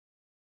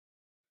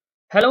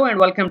Hello and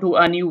welcome to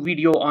a new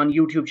video on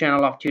YouTube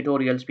channel of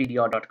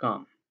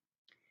tutorialspedia.com.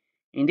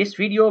 In this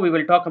video, we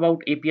will talk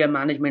about API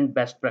management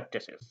best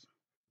practices.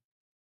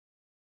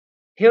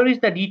 Here is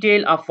the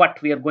detail of what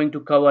we are going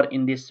to cover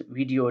in this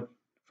video.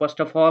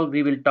 First of all,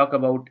 we will talk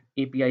about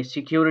API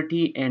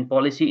security and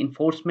policy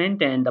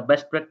enforcement and the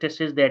best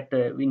practices that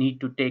we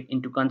need to take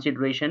into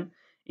consideration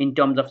in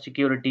terms of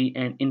security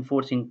and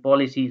enforcing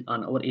policies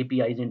on our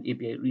APIs and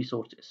API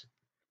resources.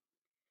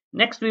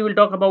 Next, we will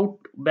talk about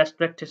best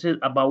practices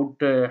about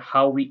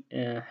how we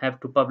have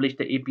to publish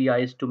the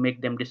APIs to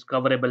make them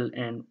discoverable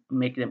and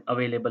make them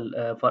available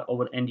for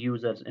our end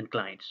users and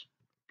clients.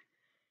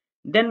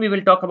 Then we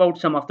will talk about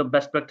some of the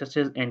best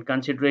practices and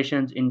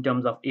considerations in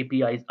terms of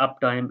APIs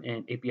uptime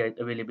and APIs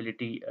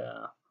availability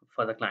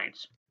for the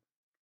clients.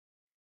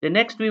 The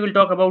next we will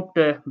talk about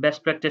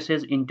best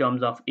practices in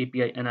terms of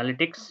API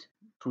analytics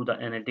through the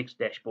analytics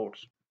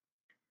dashboards.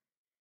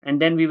 And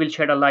then we will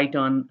shed a light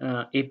on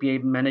API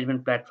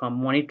management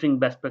platform monitoring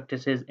best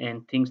practices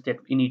and things that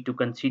we need to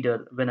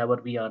consider whenever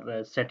we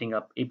are setting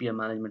up API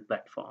management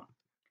platform.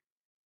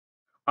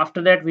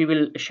 After that, we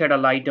will shed a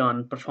light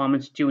on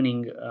performance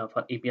tuning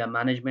for API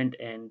management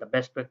and the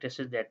best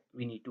practices that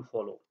we need to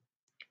follow.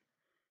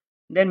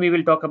 Then we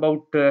will talk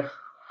about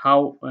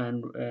how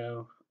and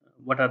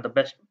what are the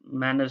best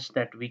manners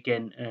that we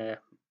can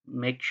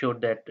make sure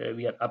that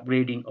we are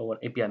upgrading our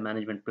API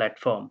management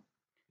platform.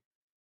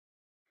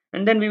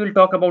 And then we will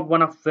talk about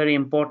one of very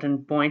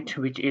important point,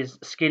 which is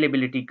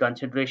scalability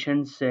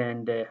considerations,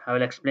 and I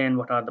will explain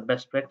what are the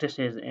best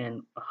practices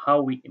and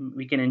how we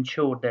can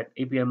ensure that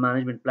API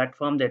management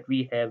platform that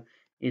we have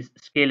is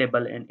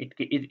scalable and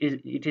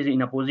it is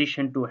in a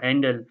position to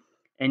handle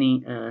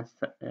any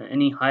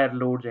higher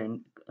loads and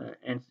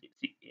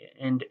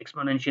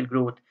exponential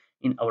growth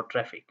in our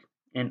traffic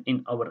and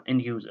in our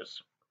end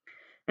users.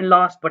 And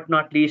last but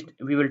not least,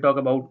 we will talk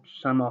about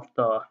some of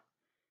the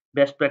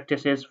best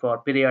practices for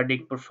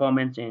periodic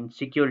performance and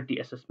security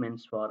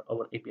assessments for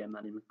our API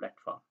management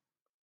platform.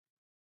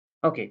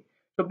 Okay,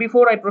 so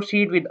before I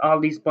proceed with all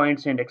these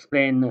points and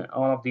explain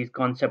all of these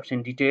concepts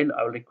in detail,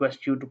 I will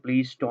request you to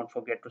please don't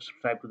forget to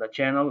subscribe to the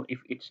channel if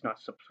it's not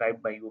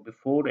subscribed by you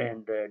before,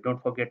 and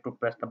don't forget to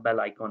press the bell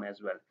icon as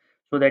well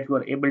so that you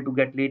are able to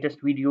get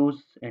latest videos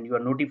and you are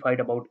notified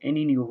about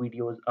any new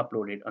videos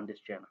uploaded on this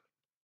channel.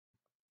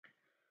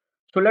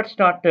 So let's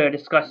start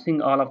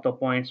discussing all of the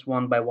points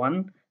one by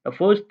one. The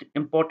first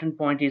important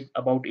point is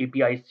about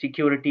API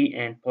security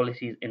and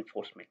policies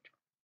enforcement.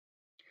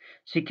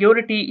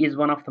 Security is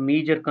one of the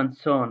major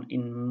concern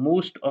in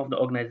most of the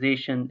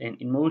organizations and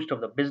in most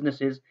of the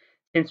businesses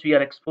since we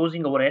are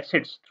exposing our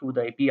assets through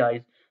the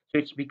APIs. So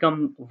it's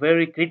become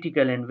very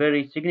critical and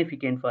very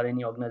significant for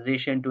any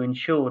organization to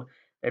ensure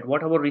that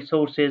whatever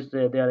resources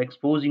they are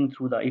exposing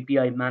through the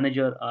API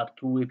manager or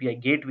through API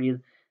gateways,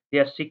 they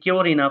are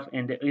secure enough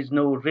and there is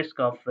no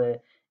risk of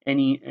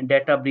any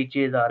data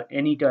breaches or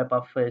any type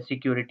of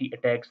security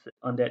attacks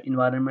on their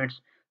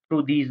environments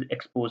through these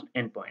exposed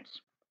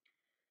endpoints.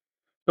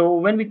 So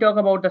when we talk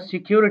about the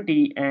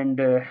security and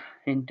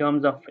in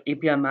terms of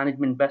API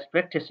management best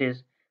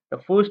practices, the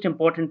first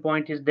important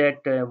point is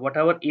that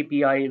whatever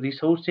API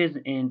resources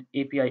and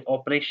API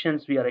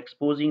operations we are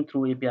exposing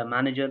through API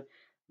manager,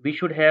 we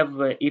should have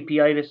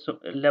API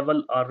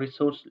level or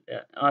resource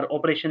or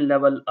operation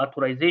level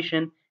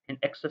authorization and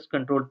access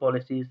control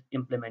policies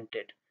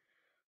implemented.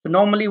 So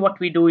normally what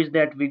we do is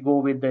that we go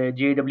with the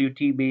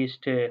JWT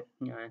based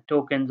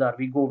tokens, or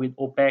we go with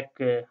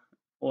OPAC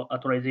or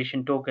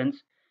authorization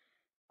tokens,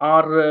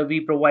 or we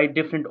provide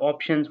different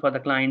options for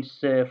the clients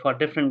for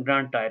different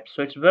grant types.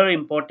 So it's very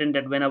important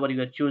that whenever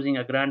you are choosing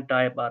a grant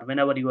type or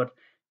whenever you are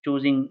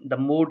choosing the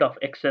mode of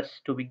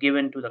access to be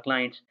given to the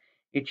clients,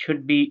 it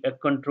should be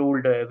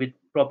controlled with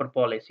proper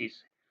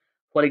policies.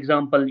 For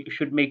example, you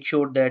should make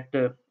sure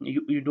that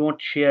you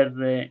don't share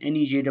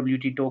any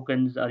JWT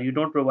tokens, or you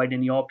don't provide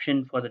any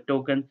option for the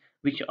token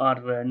which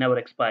are never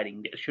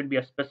expiring. There should be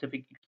a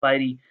specific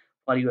expiry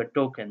for your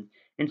token.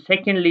 And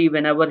secondly,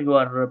 whenever you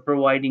are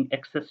providing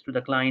access to the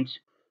clients,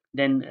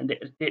 then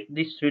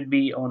this should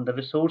be on the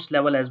resource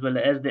level as well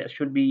as there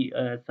should be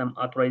some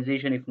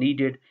authorization if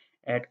needed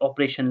at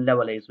operation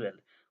level as well.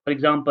 For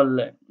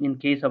example, in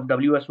case of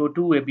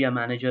WSO2 API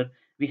manager,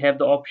 we have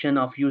the option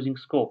of using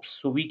scopes,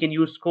 so we can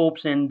use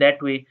scopes and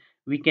that way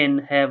we can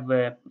have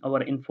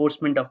our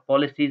enforcement of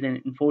policies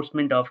and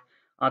enforcement of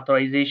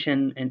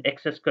authorization and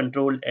access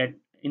control at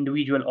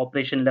individual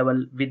operation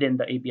level within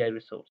the API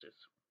resources.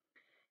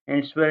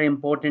 And it's very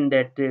important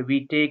that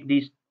we take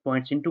these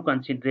points into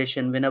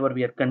consideration whenever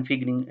we are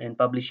configuring and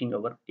publishing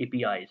our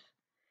APIs.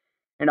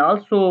 And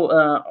also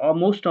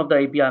most of the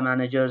API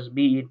managers,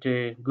 be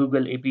it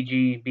Google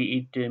APG,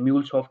 be it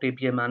MuleSoft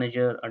API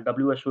manager or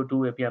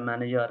WSO2 API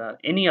manager or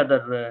any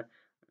other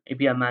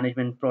API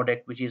management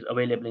product which is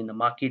available in the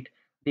market,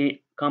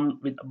 they come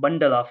with a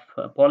bundle of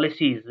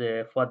policies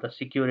for the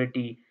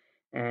security,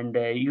 and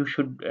you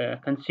should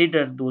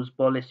consider those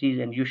policies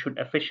and you should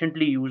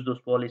efficiently use those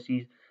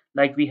policies.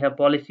 Like we have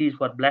policies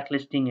for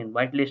blacklisting and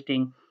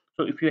whitelisting.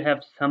 So if you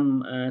have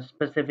some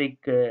specific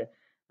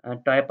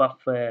type of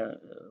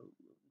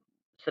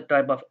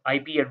type of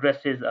IP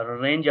addresses or a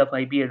range of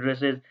IP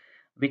addresses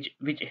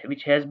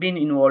which has been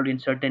involved in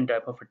certain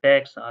type of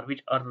attacks or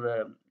which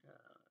are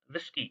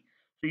risky.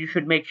 So you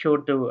should make sure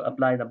to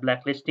apply the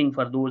blacklisting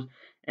for those.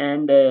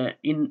 And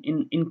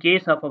in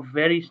case of a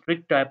very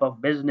strict type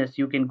of business,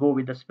 you can go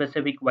with the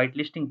specific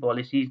whitelisting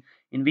policies,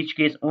 in which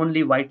case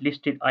only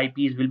whitelisted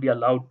IPs will be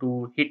allowed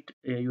to hit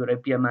your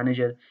API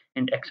manager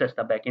and access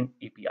the backend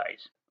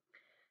APIs.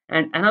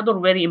 And another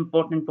very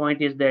important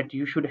point is that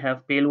you should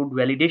have payload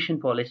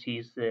validation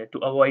policies to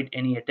avoid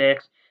any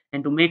attacks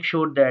and to make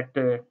sure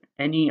that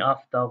any of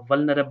the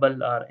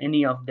vulnerable or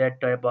any of that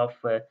type of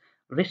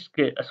risk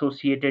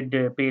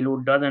associated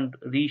payload doesn't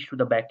reach to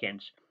the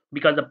backends.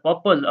 Because the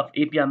purpose of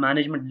API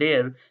management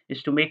layer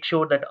is to make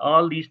sure that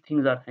all these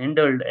things are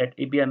handled at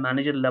API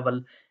manager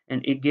level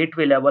and a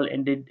gateway level,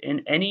 and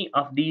any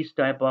of these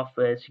type of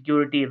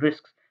security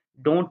risks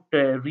don't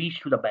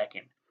reach to the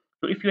backend.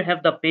 So if you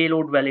have the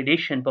payload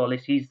validation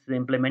policies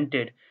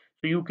implemented,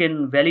 so you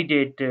can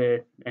validate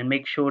and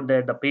make sure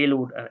that the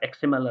payload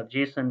XML or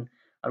JSON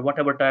or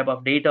whatever type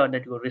of data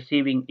that you're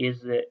receiving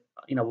is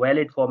in a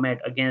valid format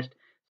against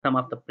some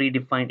of the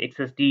predefined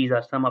XSDs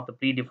or some of the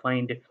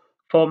predefined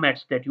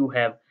formats that you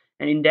have.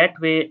 And in that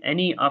way,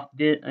 any of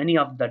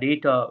the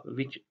data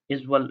which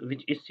is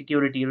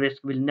security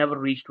risk will never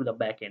reach to the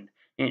backend,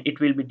 and it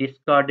will be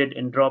discarded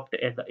and dropped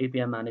at the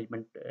API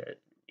management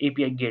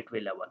API gateway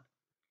level.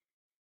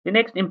 The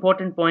next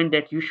important point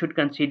that you should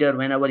consider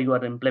whenever you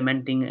are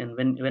implementing and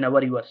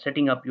whenever you are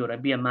setting up your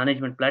IBM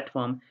management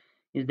platform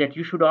is that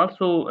you should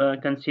also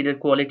consider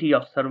quality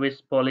of service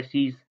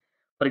policies.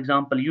 For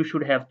example, you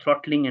should have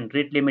throttling and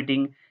rate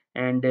limiting,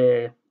 and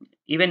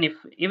even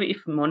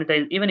if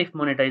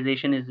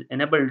monetization is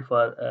enabled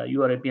for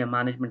your IBM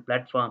management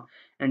platform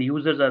and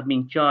users are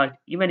being charged,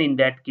 even in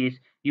that case,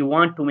 you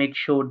want to make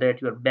sure that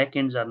your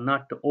backends are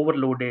not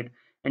overloaded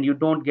and you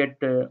don't get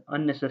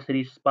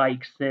unnecessary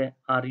spikes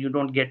or you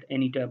don't get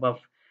any type of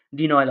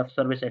denial of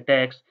service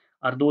attacks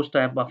or those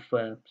type of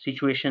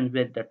situations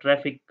where the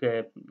traffic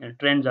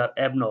trends are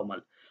abnormal.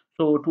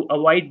 So to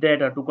avoid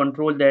that or to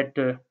control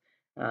that,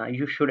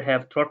 you should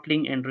have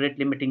throttling and rate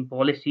limiting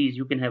policies.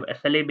 You can have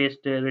SLA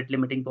based rate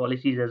limiting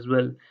policies as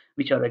well,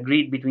 which are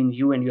agreed between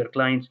you and your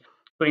clients.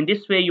 So in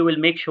this way, you will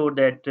make sure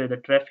that the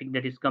traffic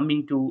that is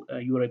coming to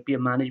your API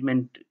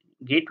management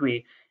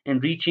gateway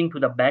and reaching to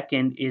the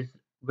backend is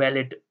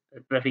valid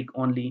traffic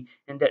only,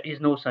 and there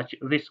is no such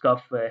risk of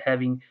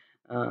having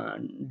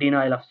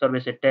denial of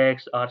service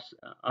attacks or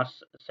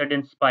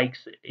sudden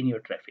spikes in your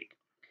traffic.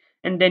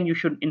 And then you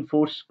should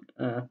enforce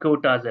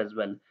quotas as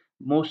well.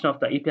 Most of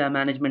the API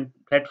management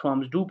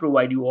platforms do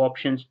provide you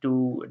options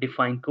to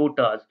define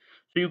quotas,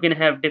 so you can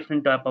have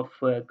different type of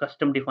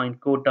custom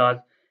defined quotas,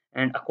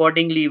 and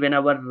accordingly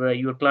whenever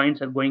your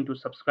clients are going to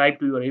subscribe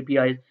to your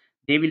APIs,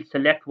 they will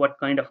select what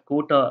kind of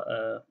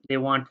quota they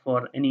want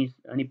for any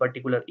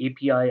particular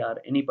API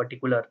or any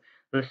particular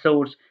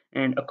resource,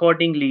 and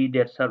accordingly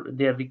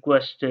their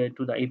request to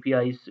the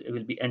APIs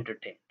will be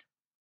entertained.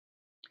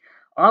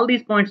 All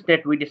these points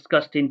that we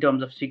discussed in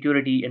terms of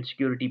security and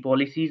security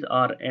policies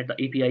are at the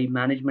API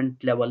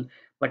management level,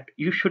 but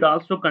you should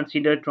also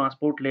consider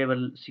transport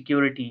level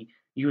security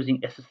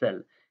using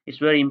SSL. It's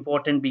very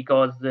important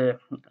because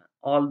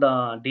all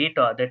the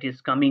data that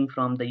is coming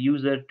from the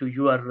user to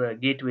your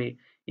gateway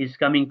is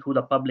coming through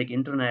the public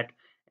internet,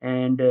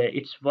 and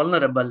it's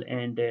vulnerable,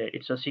 and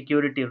it's a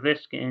security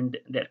risk, and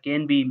there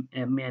can be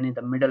a man in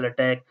the middle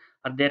attack,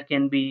 or there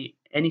can be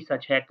any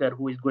such hacker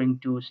who is going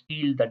to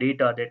steal the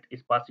data that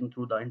is passing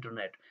through the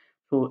internet.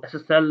 So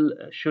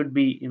SSL should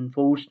be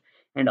enforced.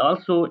 And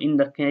also in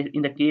the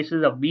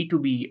cases of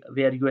B2B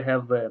where you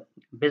have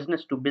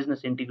business to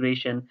business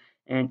integration,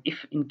 and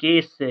if in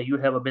case you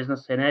have a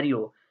business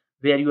scenario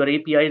where your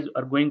APIs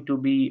are going to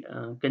be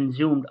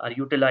consumed or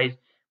utilized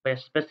by a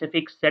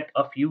specific set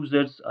of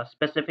users, a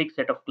specific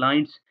set of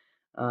clients,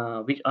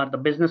 which are the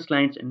business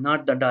clients and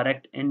not the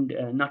direct, and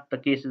not the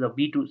cases of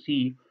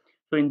B2C.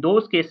 So in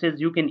those cases,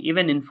 you can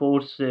even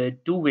enforce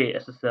two-way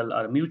SSL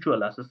or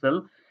mutual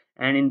SSL,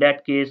 and in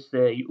that case,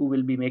 you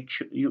will be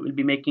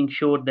making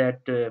sure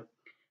that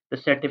the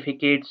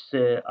certificates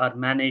are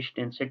managed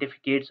and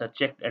certificates are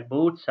checked at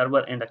both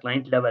server and the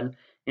client level,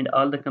 and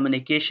all the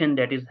communication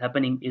that is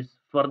happening is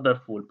further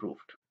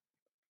foolproofed.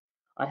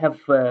 I have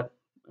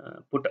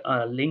put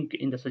a link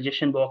in the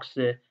suggestion box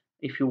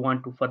if you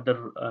want to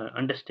further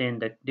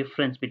understand the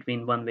difference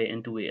between one-way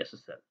and two-way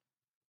SSL.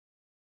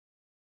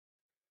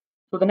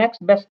 So the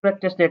next best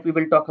practice that we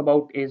will talk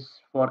about is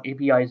for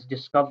APIs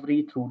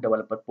discovery through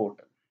developer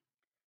portal.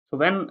 So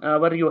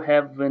whenever you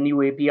have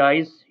new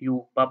APIs,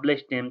 you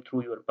publish them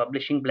through your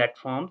publishing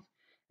platforms.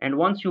 And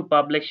once you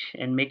publish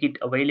and make it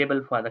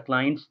available for the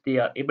clients, they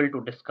are able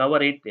to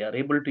discover it, they are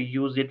able to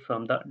use it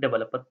from the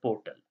developer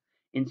portal.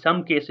 In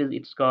some cases,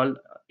 it's called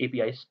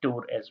API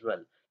store as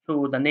well.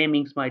 So the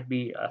namings might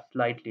be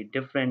slightly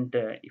different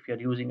if you're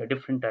using a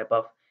different type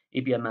of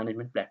API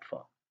management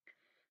platform.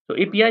 So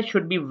APIs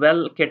should be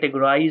well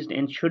categorized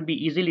and should be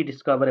easily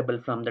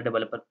discoverable from the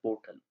developer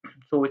portal.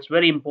 So it's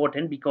very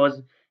important because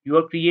you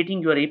are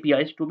creating your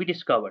APIs to be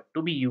discovered,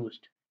 to be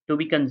used, to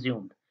be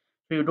consumed.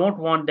 So you don't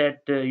want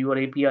that your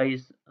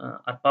APIs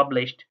are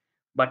published,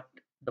 but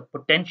the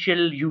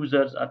potential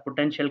users or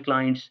potential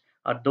clients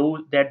or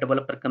those that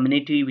developer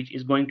community which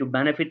is going to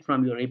benefit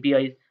from your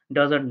APIs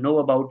doesn't know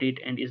about it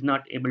and is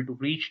not able to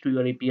reach to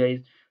your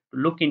APIs, to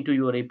look into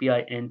your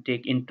API and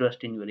take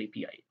interest in your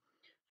API.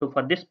 So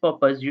for this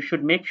purpose, you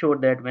should make sure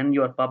that when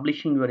you are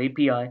publishing your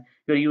API,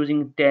 you're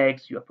using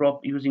tags, you're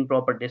using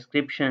proper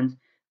descriptions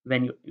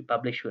when you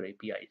publish your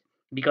APIs.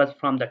 Because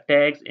from the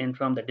tags and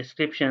from the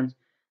descriptions,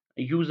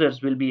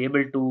 users will be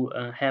able to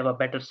have a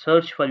better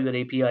search for your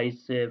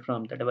APIs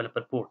from the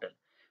developer portal.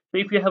 So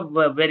if you have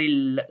a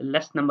very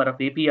less number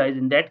of APIs,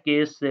 in that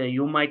case,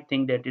 you might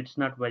think that it's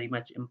not very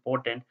much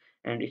important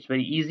and it's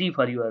very easy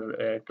for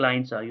your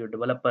clients or your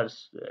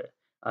developers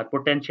or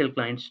potential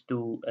clients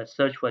to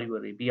search for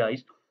your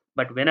APIs.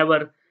 But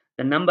whenever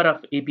the number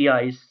of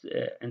APIs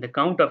and the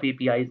count of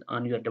APIs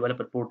on your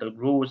developer portal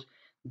grows,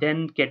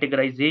 then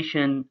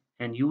categorization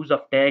and use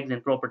of tags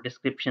and proper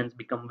descriptions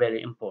become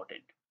very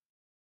important.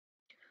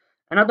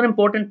 Another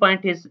important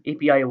point is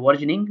API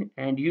versioning,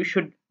 and you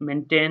should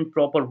maintain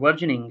proper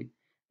versioning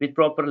with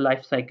proper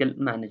lifecycle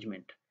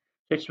management.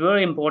 So it's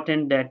very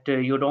important that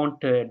you don't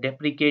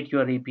deprecate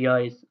your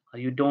APIs or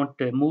you don't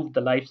move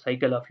the life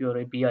cycle of your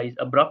APIs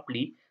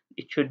abruptly.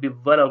 It should be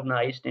well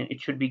organized and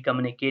it should be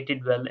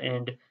communicated well,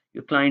 and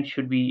your client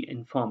should be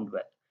informed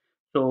well.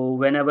 So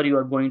whenever you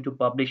are going to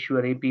publish your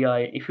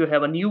API, if you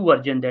have a new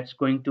version that's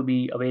going to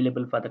be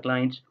available for the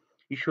clients,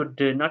 you should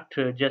not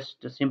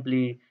just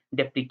simply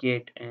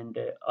deprecate and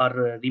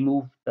or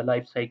remove the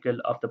life cycle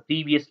of the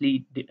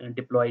previously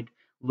deployed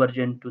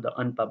version to the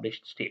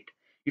unpublished state.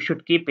 You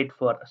should keep it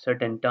for a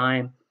certain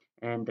time,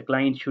 and the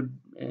client should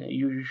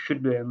you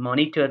should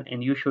monitor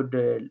and you should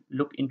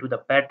look into the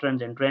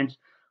patterns and trends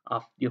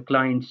of your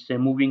clients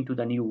moving to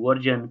the new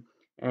version.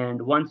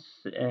 And once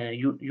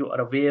you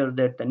are aware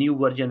that the new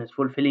version is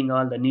fulfilling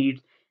all the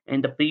needs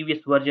and the previous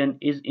version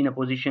is in a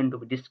position to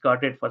be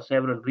discarded for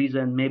several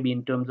reasons, maybe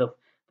in terms of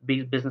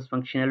business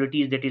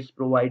functionalities that is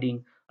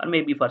providing or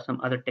maybe for some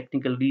other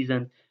technical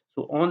reason,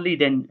 so only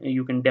then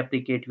you can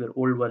deprecate your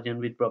old version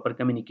with proper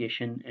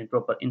communication and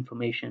proper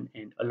information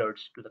and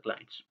alerts to the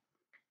clients.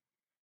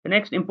 The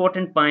next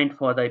important point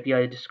for the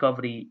API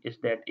discovery is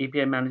that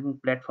API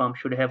management platform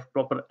should have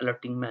proper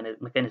alerting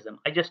mechanism.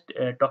 I just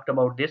talked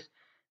about this,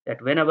 that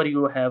whenever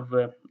you have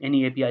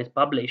any APIs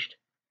published,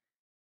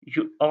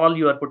 all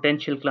your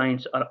potential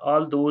clients or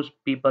all those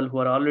people who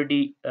are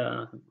already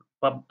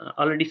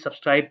already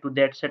subscribed to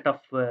that set of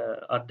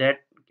or that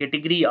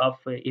category of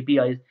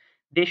APIs,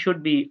 they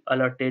should be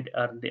alerted,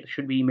 or there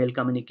should be email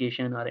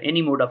communication or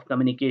any mode of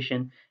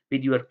communication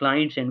with your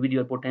clients and with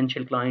your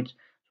potential clients,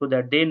 so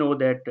that they know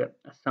that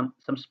some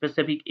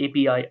specific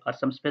API or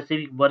some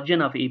specific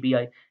version of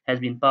API has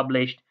been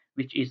published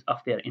which is of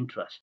their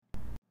interest.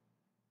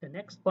 The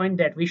next point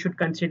that we should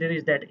consider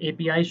is that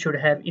APIs should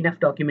have enough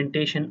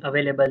documentation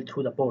available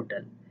through the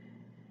portal.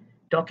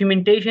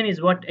 Documentation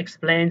is what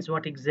explains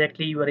what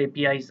exactly your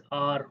APIs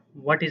are,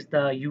 what is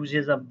the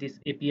uses of these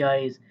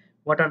APIs,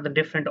 what are the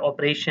different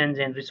operations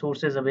and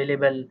resources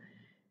available,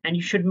 and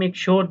you should make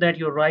sure that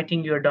you're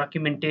writing your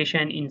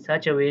documentation in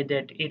such a way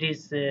that it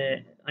is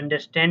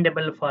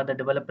understandable for the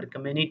developer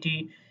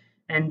community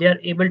and they're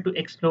able to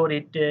explore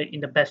it in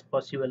the best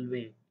possible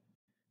way.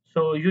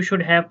 So you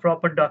should have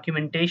proper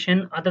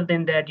documentation. Other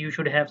than that, you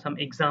should have some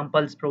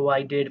examples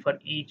provided for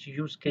each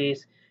use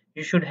case.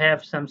 You should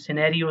have some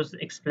scenarios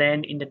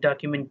explained in the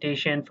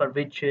documentation for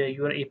which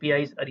your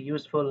APIs are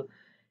useful.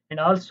 And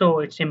also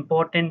it's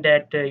important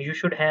that you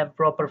should have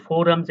proper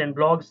forums and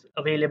blogs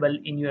available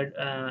in your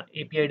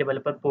API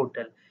developer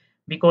portal,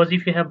 because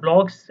if you have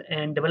blogs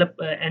and develop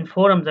and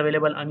forums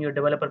available on your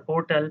developer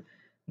portal,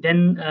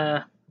 then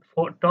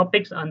for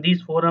topics on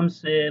these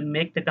forums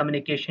make the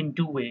communication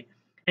two-way,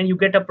 and you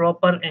get a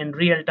proper and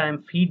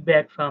real-time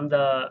feedback from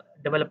the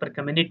developer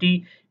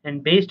community.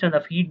 And based on the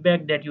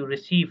feedback that you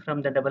receive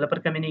from the developer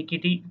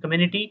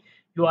community,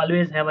 you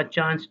always have a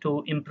chance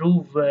to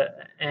improve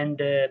and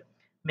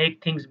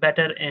make things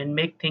better and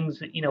make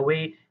things in a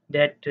way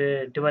that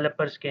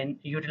developers can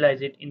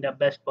utilize it in the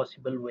best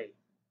possible way.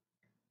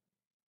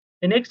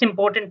 The next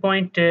important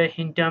point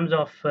in terms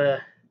of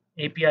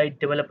API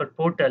developer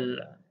portal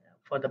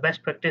for the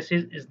best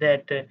practices is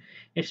that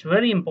it's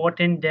very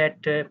important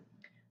that the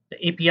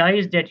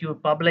APIs that you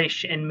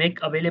publish and make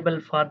available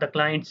for the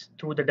clients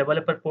through the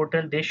developer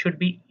portal, they should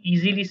be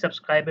easily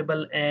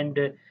subscribable, and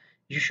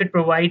you should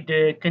provide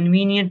a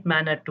convenient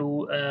manner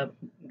to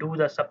do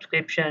the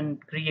subscription,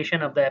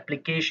 creation of the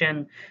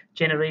application,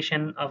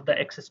 generation of the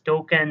access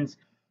tokens,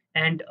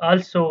 and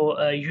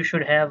also you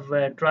should have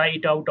try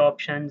it out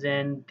options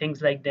and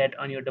things like that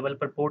on your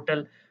developer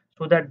portal,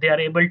 so that they are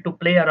able to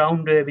play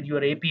around with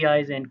your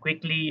APIs and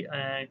quickly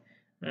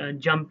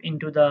jump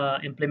into the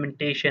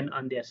implementation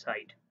on their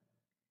side.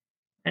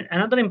 And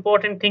another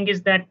important thing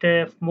is that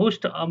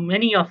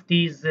many of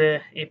these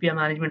API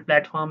management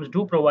platforms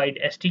do provide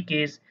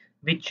SDKs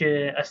which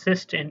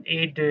assist and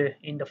aid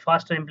in the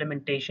faster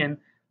implementation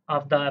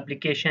of the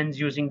applications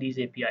using these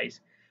APIs.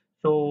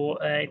 So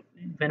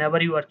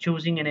whenever you are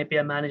choosing an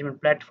API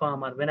management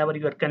platform, or whenever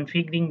you are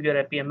configuring your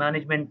API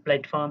management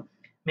platform,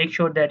 make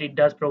sure that it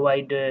does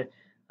provide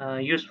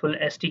useful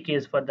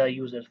SDKs for the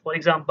users. For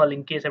example,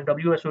 in case of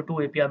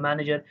WSO2 API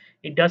Manager,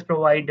 it does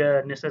provide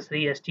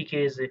necessary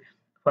SDKs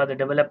for the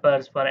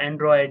developers for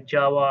Android,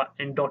 Java,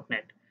 and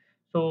 .NET.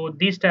 So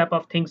these type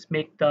of things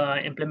make the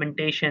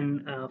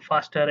implementation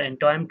faster, and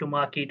time to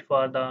market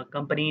for the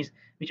companies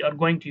which are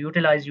going to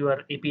utilize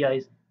your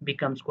APIs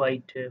becomes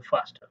quite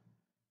faster.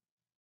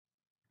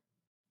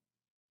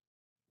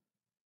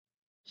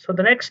 So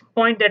the next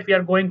point that we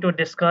are going to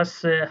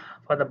discuss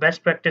for the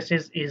best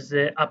practices is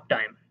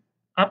uptime.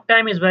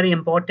 Uptime is very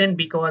important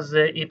because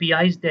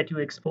APIs that you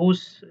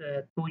expose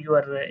to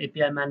your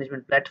API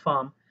management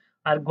platform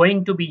are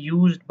going to be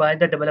used by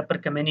the developer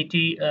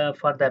community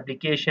for the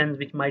applications,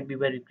 which might be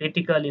very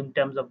critical in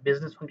terms of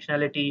business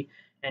functionality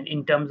and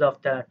in terms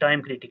of the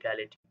time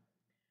criticality.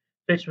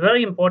 So it's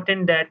very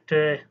important that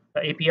the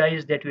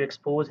APIs that you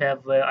expose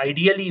have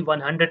ideally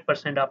 100%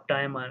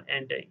 uptime,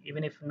 and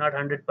even if not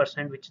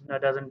 100%, which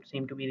doesn't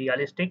seem to be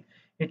realistic,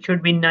 it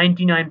should be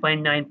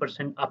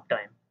 99.9%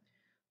 uptime.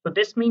 So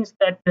this means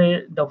that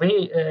the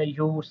way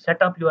you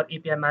set up your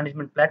API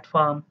management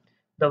platform,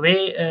 the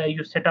way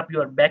you set up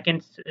your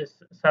backend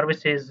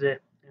services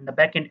and the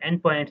backend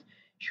endpoints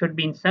should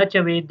be in such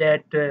a way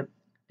that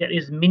there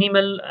is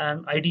minimal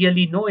and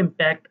ideally no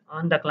impact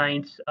on the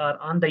clients or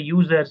on the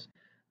users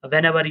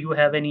whenever you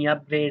have any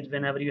upgrades,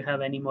 whenever you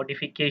have any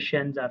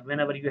modifications, or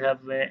whenever you have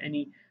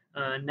any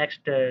next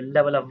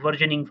level of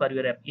versioning for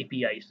your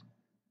APIs.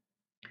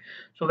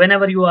 So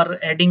whenever you are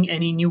adding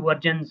any new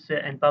versions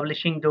and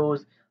publishing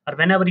those, or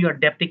whenever you are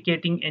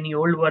deprecating any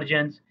old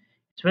versions,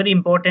 it's very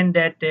important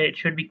that it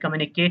should be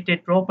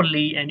communicated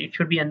properly and it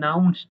should be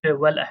announced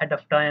well ahead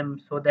of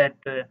time, so that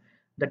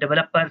the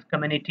developers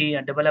community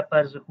and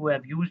developers who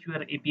have used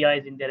your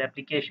APIs in their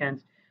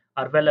applications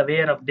are well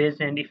aware of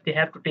this, and if they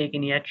have to take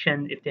any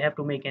action, if they have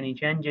to make any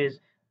changes,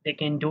 they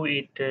can do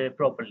it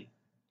properly.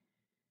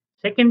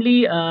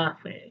 Secondly,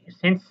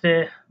 since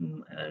the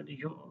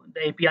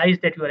APIs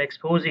that you are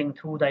exposing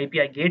through the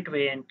API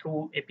gateway and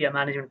through API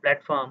management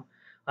platform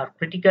are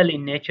critical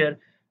in nature,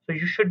 so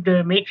you should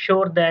make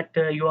sure that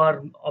you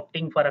are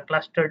opting for a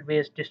clustered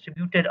based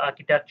distributed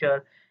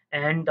architecture,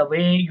 and the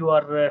way you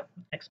are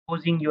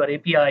exposing your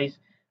APIs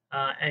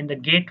and the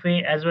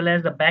gateway as well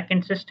as the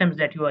backend systems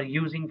that you are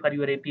using for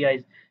your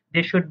APIs,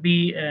 they should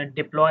be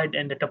deployed,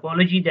 and the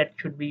topology that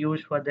should be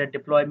used for their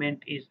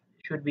deployment is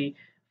should be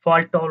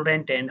fault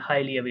tolerant and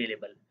highly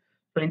available.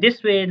 So in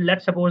this way,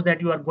 let's suppose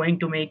that you are going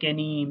to make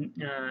any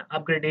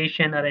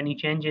upgradation or any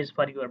changes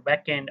for your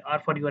backend or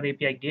for your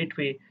API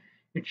gateway.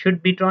 It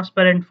should be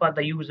transparent for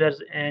the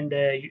users, and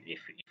if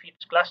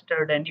it's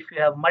clustered and if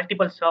you have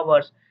multiple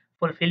servers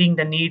fulfilling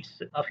the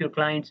needs of your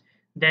clients,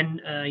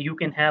 then you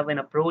can have an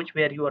approach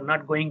where you are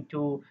not going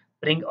to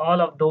bring all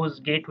of those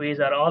gateways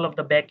or all of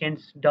the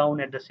backends down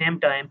at the same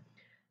time,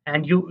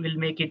 and you will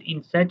make it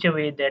in such a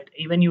way that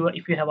even you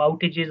if you have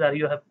outages or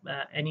you have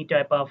any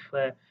type of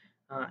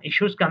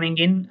issues coming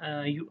in,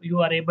 you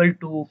are able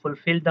to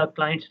fulfill the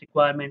client's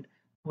requirement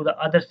to the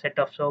other set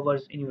of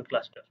servers in your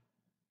cluster.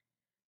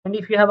 And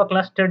if you have a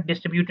clustered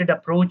distributed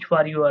approach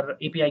for your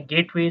API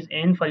gateways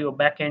and for your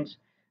backends,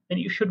 then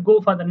you should go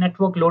for the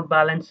network load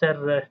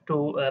balancer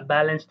to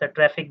balance the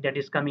traffic that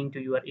is coming to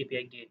your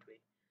API gateway.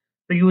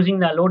 So using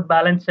the load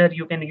balancer,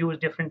 you can use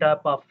different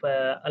type of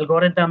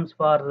algorithms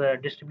for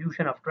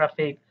distribution of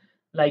traffic,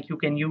 like you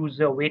can use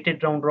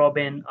weighted round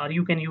robin, or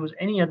you can use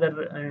any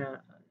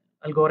other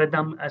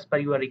algorithm as per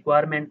your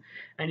requirement.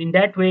 And in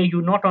that way,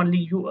 you not only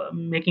you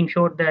making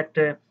sure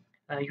that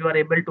you are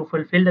able to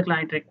fulfill the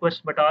client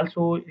request, but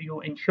also you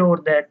ensure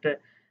that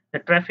the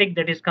traffic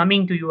that is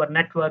coming to your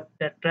network,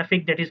 the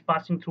traffic that is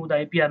passing through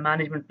the API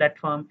management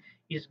platform,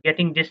 is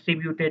getting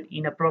distributed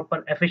in a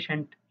proper,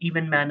 efficient,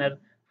 even manner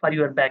for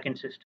your backend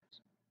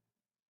systems.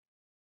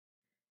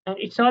 And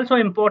it's also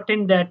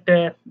important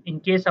that in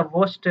case of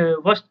worst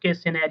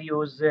case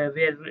scenarios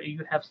where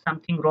you have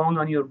something wrong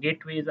on your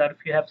gateways, or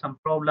if you have some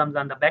problems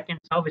on the backend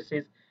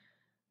services,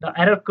 the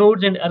error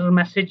codes and error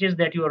messages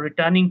that you are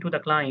returning to the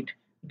client,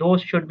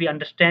 those should be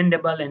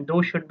understandable, and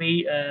those should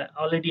be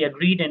already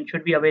agreed and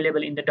should be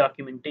available in the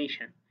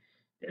documentation.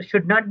 There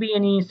should not be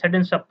any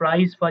sudden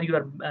surprise for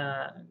your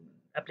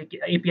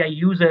API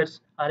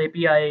users or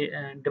API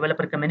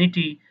developer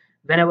community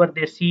whenever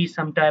they see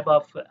some type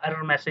of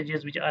error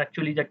messages, which are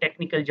actually the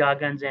technical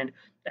jargons and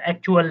the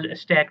actual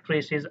stack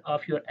traces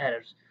of your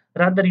errors.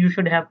 Rather, you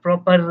should have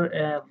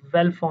proper,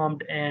 well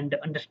formed, and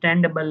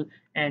understandable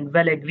and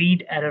well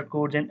agreed error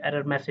codes and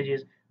error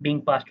messages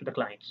being passed to the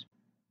clients.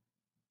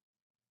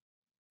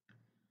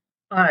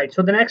 All right,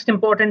 so the next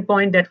important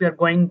point that we are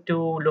going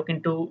to look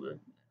into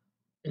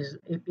is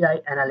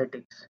API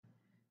analytics.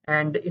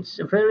 And it's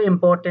very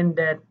important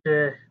that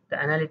the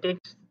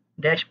analytics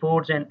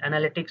dashboards and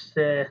analytics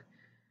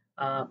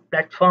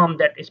platform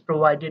that is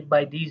provided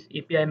by these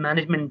API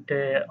management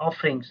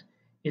offerings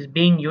is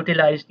being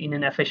utilized in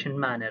an efficient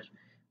manner,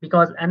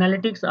 because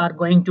analytics are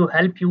going to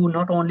help you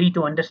not only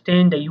to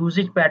understand the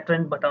usage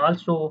pattern but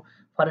also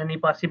for any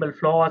possible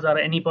flaws or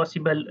any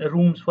possible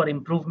rooms for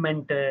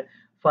improvement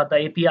for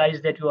the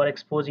APIs that you are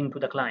exposing to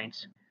the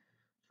clients.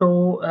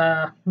 So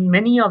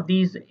many of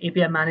these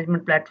API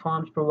management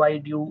platforms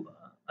provide you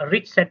a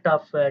rich set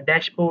of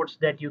dashboards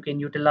that you can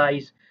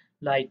utilize,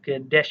 like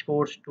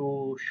dashboards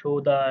to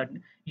show the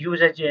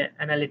usage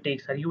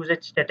analytics or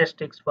usage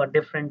statistics for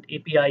different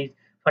APIs,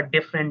 for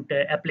different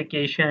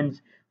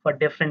applications, for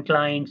different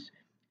clients,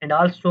 and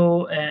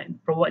also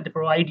they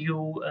provide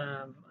you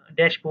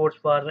dashboards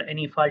for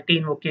any faulty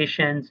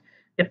invocations.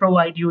 They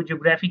provide you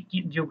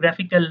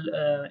geographical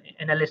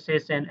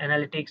analysis and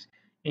analytics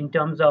in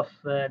terms of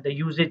the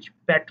usage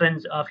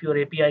patterns of your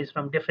APIs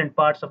from different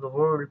parts of the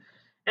world.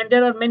 And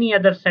there are many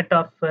other set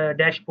of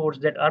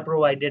dashboards that are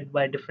provided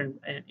by different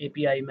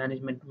API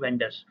management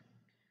vendors.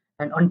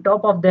 And on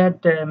top of that,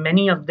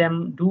 many of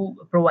them do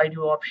provide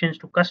you options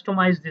to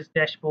customize this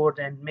dashboard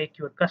and make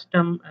your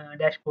custom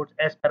dashboards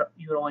as per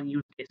your own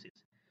use cases.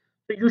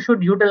 So you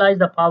should utilize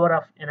the power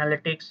of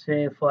analytics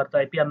for the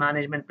API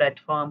management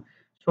platform,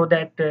 so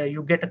that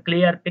you get a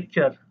clear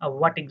picture of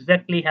what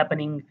exactly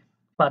happening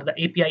for the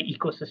API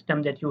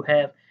ecosystem that you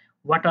have.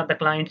 What are the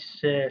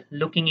clients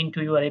looking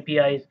into your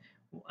APIs?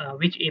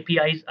 Which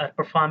APIs are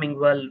performing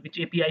well? Which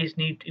APIs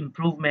need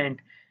improvement?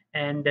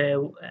 And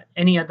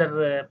any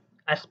other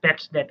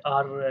aspects that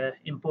are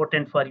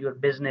important for your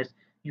business.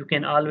 You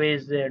can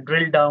always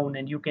drill down,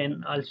 and you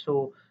can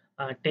also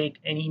take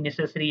any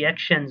necessary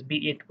actions,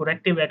 be it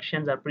corrective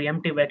actions or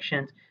preemptive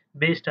actions,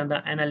 based on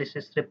the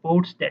analysis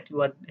reports that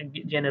you are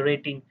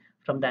generating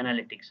from the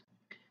analytics.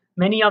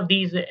 Many of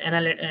these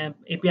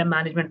API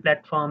management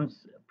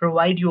platforms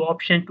provide you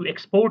option to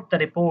export the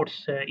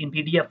reports in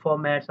PDF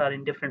formats or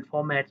in different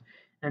formats,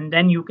 and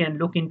then you can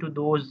look into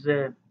those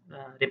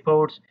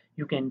reports.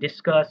 You can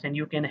discuss, and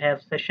you can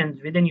have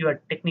sessions within your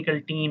technical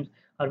teams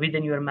or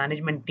within your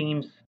management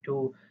teams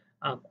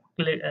uh,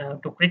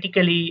 to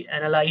critically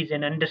analyze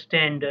and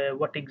understand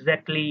what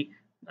exactly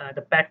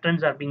the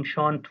patterns are being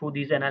shown through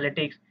these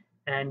analytics,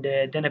 and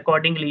then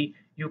accordingly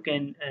you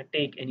can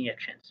take any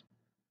actions.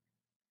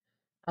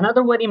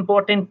 Another very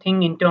important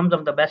thing in terms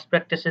of the best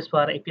practices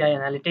for API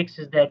analytics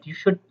is that you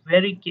should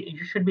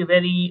be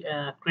very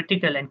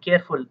critical and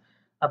careful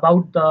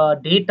about the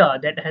data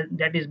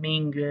that is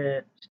being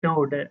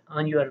stored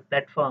on your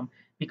platform,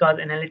 because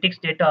analytics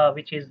data,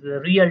 which is the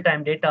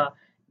real-time data,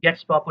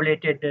 gets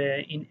populated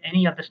in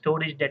any of the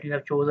storage that you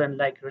have chosen,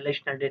 like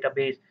relational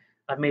database,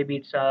 or maybe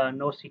it's a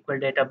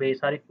NoSQL database,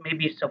 or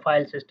maybe it's a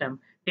file system,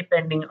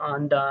 depending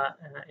on the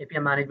API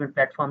management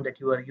platform that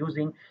you are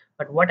using.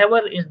 But whatever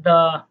is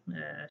the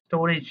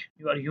storage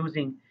you are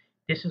using,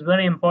 this is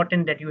very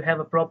important that you have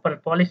a proper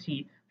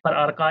policy for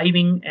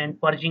archiving and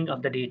purging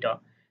of the data,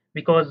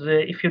 because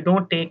if you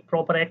don't take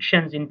proper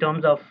actions in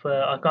terms of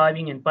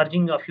archiving and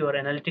purging of your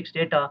analytics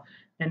data,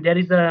 then there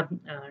is a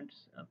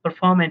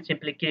performance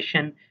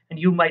implication, and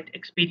you might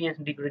experience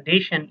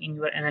degradation in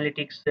your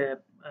analytics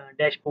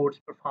dashboards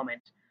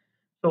performance.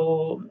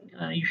 So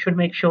you should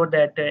make sure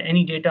that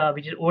any data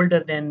which is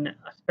older than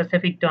a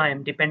specific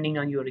time, depending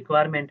on your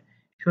requirement,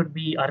 should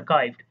be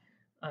archived.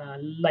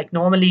 Like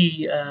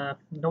normally,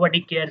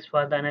 nobody cares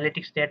for the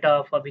analytics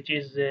data for which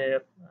is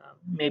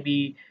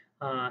maybe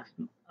uh,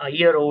 a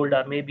year old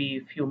or maybe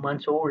a few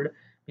months old,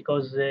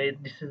 because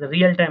this is a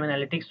real-time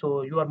analytics.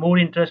 So you are more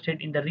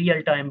interested in the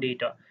real-time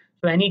data.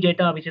 So any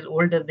data which is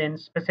older than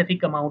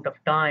specific amount of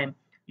time,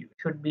 you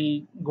should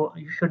be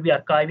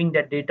archiving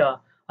that data,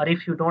 or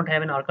if you don't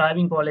have an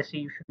archiving policy,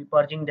 you should be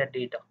purging that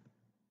data.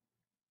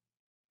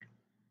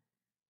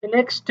 The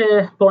next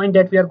point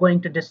that we are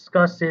going to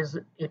discuss is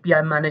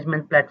API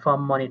management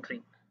platform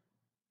monitoring.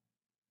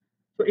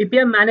 So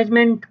API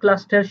management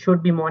cluster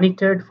should be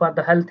monitored for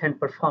the health and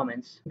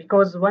performance,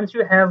 because once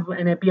you have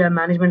an API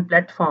management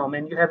platform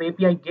and you have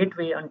API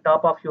gateway on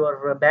top of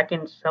your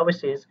backend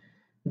services,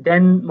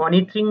 then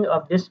monitoring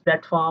of this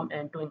platform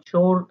and to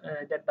ensure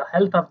that the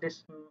health of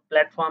this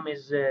platform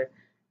is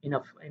in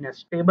a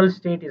stable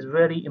state is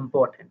very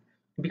important,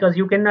 because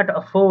you cannot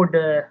afford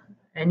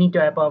any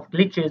type of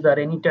glitches or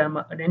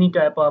any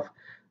type of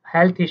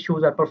health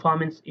issues or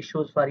performance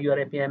issues for your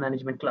API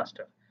management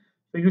cluster.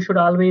 So you should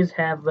always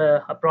have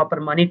a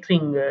proper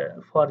monitoring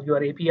for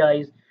your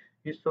APIs,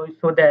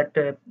 so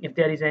that if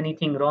there is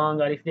anything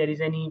wrong or if there is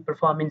any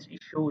performance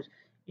issues,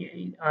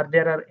 or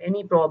there are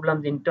any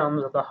problems in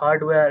terms of the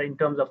hardware, in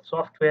terms of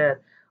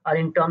software, or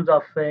in terms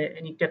of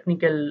any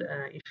technical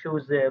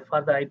issues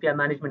for the API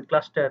management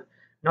cluster,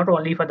 not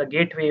only for the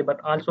gateway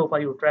but also for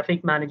your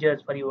traffic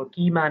managers, for your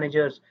key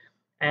managers,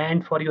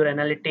 and for your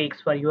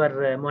analytics, for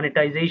your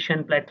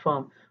monetization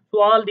platform. So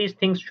all these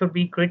things should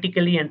be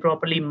critically and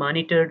properly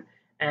monitored,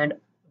 and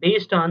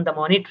based on the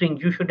monitoring,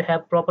 you should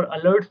have proper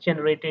alerts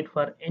generated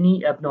for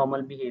any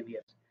abnormal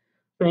behaviors.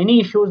 So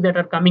any issues that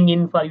are coming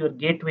in for your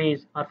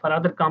gateways or for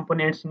other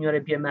components in your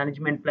API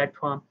management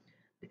platform,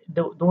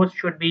 those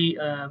should be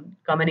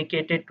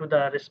communicated to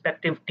the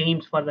respective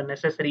teams for the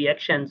necessary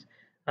actions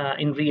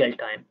in real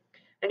time.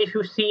 And if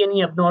you see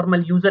any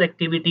abnormal user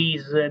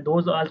activities,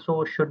 those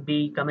also should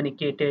be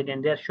communicated,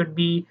 and there should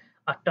be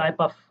a type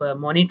of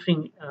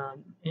monitoring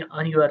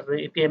on your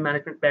API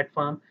management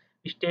platform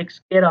which takes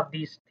care of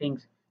these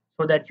things,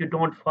 so that you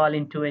don't fall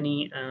into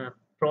any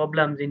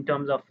problems in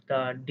terms of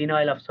the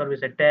denial of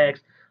service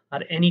attacks or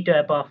any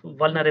type of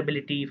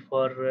vulnerability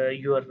for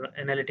your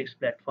analytics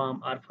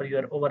platform or for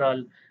your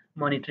overall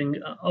monitoring,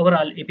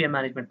 overall API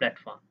management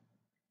platform.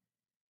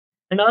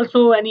 And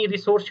also any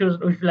resource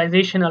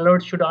utilization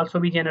alerts should also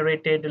be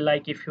generated,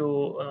 like if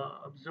you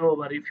observe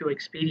or if you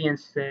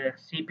experience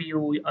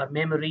CPU or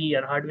memory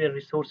or hardware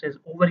resources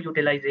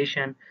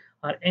overutilization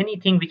or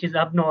anything which is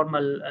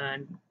abnormal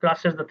and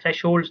crosses the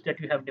thresholds that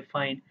you have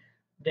defined,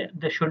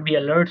 there should be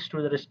alerts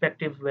to the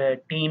respective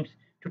teams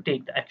to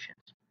take the actions.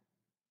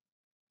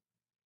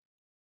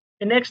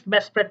 The next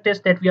best practice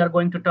that we are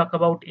going to talk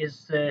about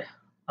is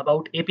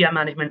about API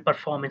management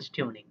performance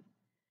tuning.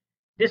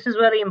 This is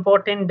very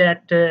important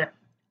that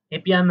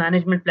API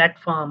management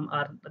platform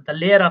or the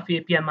layer of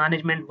API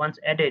management once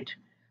added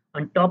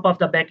on top of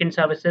the backend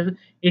services,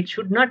 it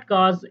should not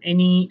cause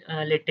any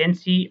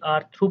latency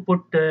or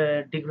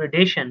throughput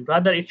degradation.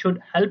 Rather, it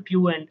should help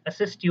you and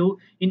assist you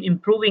in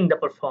improving the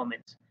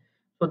performance.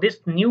 So this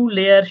new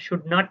layer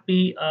should not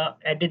be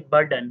added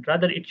burden.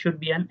 Rather, it should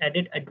be an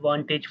added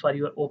advantage for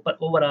your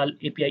overall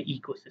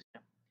API ecosystem.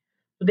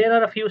 So there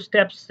are a few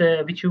steps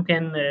which you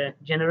can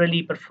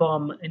generally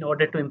perform in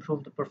order to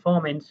improve the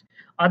performance,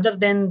 other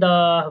than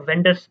the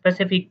vendor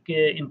specific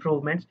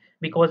improvements,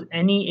 because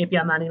any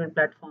API management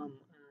platform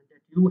that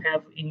you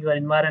have in your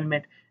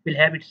environment will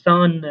have its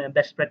own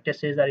best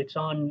practices or its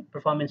own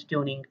performance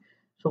tuning.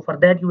 So for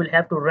that, you will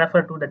have to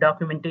refer to the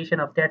documentation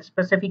of that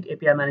specific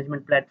API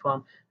management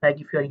platform. Like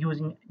if you are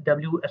using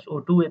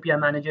WSO2 API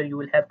manager, you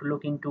will have to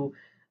look into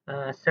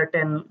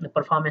certain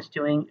performance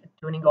tuning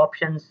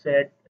options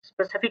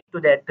specific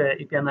to that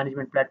API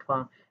management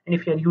platform. And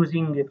if you're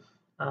using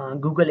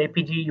Google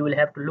APG, you will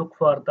have to look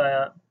for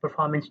the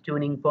performance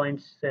tuning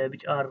points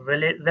which are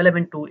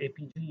relevant to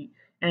APG.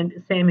 And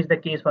same is the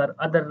case for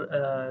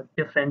other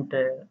different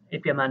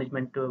API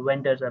management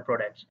vendors or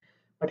products.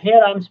 But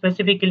here I'm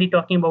specifically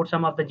talking about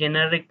some of the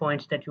generic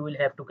points that you will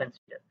have to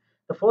consider.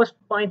 The first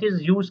point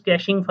is use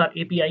caching for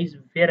APIs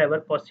wherever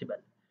possible.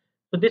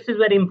 So this is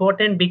very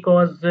important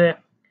because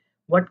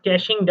what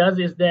caching does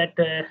is that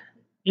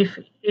if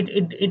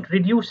it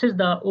reduces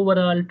the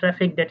overall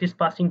traffic that is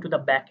passing to the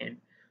backend.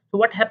 So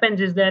what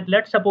happens is that,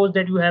 let's suppose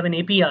that you have an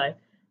API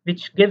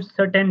which gives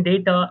certain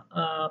data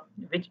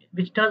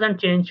which doesn't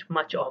change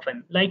much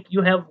often. Like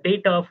you have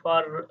data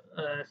for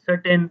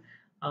certain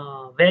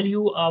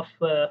value of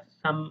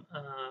some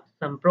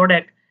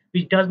product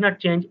which does not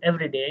change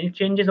every day. It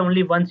changes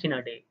only once in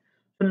a day.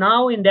 So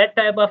now in that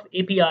type of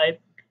API,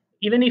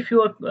 even if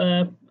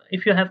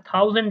you have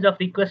thousands of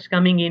requests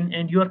coming in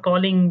and you are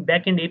calling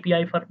backend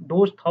API for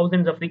those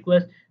thousands of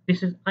requests,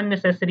 this is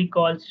unnecessary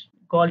call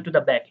to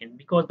the backend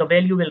because the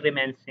value will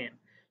remain same.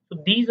 So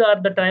these are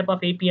the type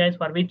of APIs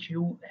for which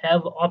you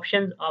have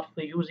options of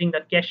using the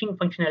caching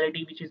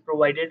functionality which is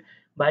provided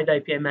by the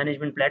API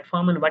management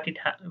platform. And what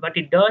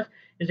it does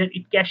is that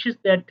it caches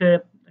that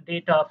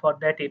data for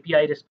that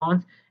API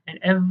response, and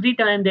every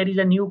time there is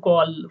a new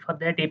call for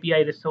that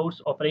API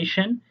resource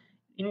operation,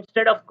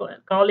 instead of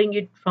calling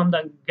it from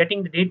the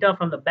getting the data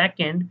from the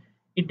backend,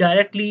 it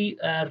directly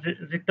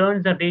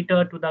returns the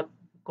data to the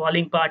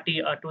calling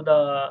party or to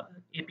the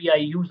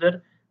API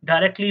user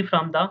directly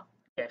from the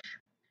cache.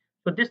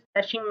 So this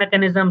caching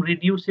mechanism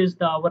reduces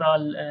the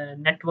overall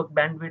network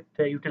bandwidth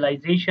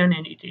utilization,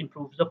 and it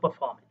improves the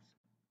performance.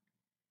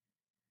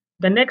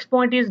 The next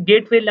point is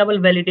gateway level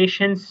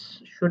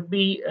validations should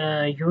be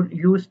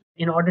used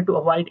in order to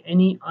avoid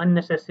any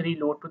unnecessary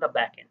load to the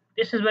backend.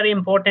 This is very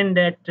important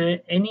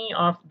that any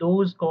of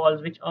those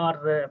calls which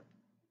are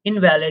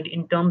invalid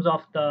in terms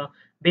of the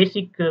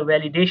basic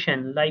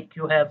validation, like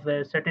you have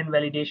certain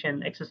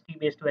validation, XST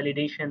based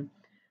validation,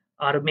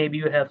 or maybe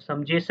you have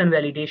some JSON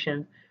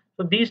validation.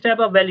 So these type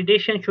of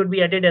validation should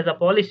be added as a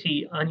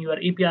policy on your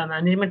API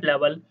management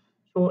level.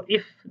 So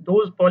if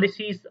those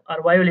policies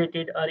are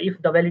violated, or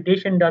if the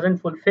validation doesn't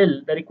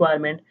fulfill the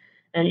requirement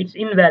and it's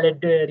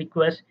invalid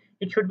request,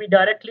 it should be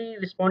directly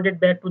responded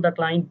back to the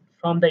client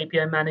from the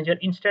API manager,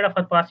 instead of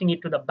passing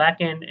it to the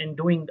backend and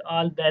doing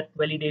all that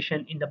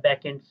validation in the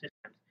backend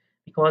system.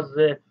 Because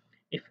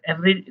if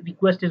every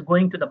request is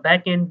going to the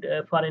backend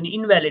for an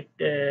invalid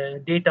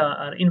data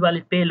or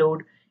invalid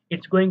payload,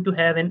 it's going to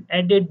have an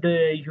added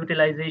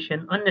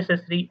utilization,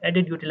 unnecessary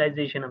added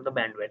utilization of the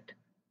bandwidth.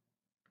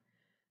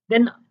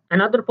 Then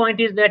another point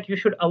is that you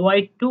should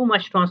avoid too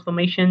much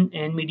transformation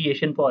and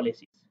mediation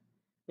policies.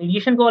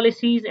 Mediation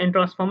policies and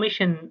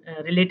transformation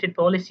related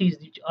policies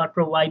which are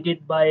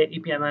provided by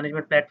API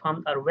management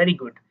platforms are very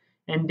good,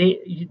 and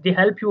they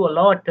help you a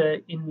lot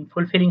in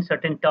fulfilling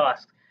certain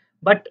tasks.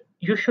 But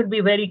you should be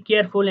very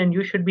careful, and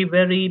you should be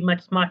very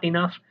much smart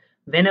enough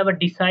whenever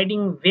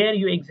deciding where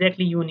you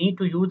exactly you need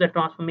to use the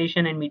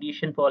transformation and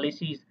mediation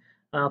policies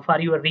for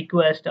your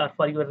request or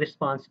for your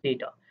response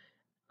data.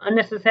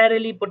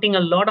 Unnecessarily putting a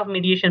lot of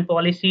mediation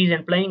policies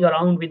and playing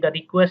around with the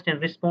request and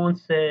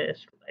response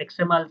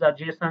XMLs or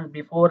JSONs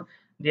before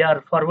they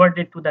are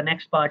forwarded to the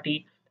next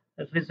party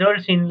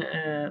results in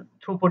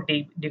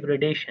throughput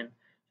degradation.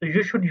 So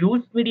you should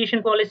use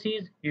mediation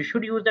policies, you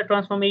should use the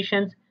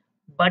transformations,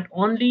 but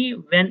only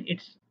when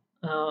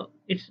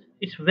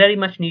it's very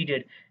much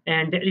needed,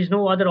 and there is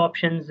no other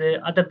options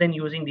other than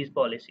using these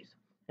policies.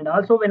 And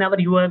also, whenever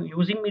you are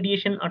using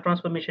mediation or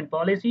transformation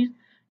policies,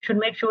 should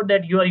make sure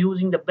that you are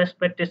using the best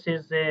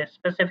practices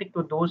specific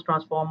to those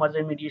transformers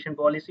and mediation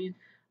policies,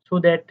 so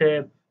that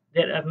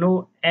there are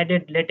no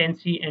added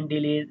latency and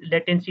delay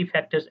latency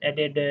factors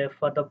added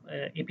for the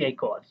API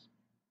calls.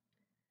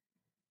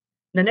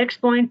 The next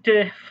point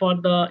for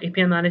the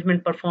API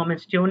management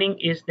performance tuning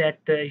is that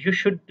you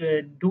should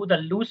do the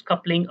loose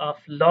coupling of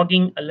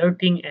logging,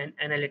 alerting, and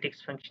analytics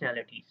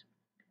functionalities.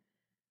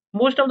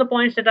 Most of the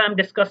points that I'm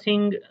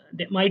discussing,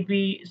 they might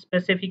be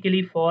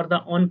specifically for the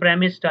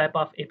on-premise type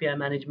of API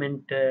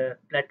management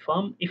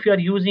platform. If you are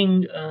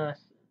using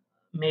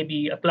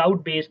maybe a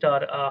cloud-based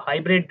or a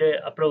hybrid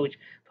approach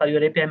for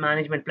your API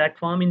management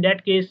platform, in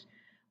that case,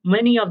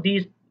 many of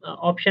these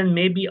options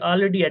may be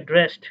already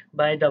addressed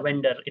by the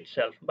vendor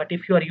itself. But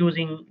if you are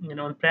using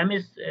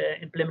on-premise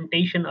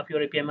implementation of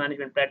your API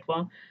management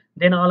platform,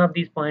 then all of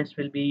these points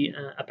will be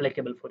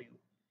applicable for you.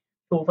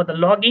 So for the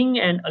logging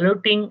and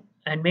alerting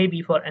and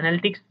maybe for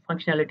analytics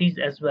functionalities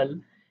as well,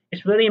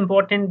 it's very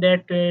important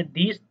that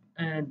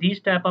these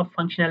type of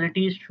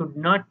functionalities should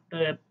not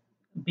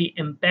be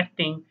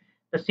impacting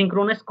the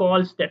synchronous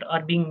calls that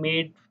are being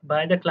made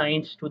by the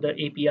clients to the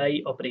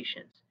API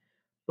operations.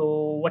 So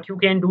what you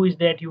can do is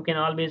that you can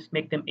always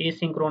make them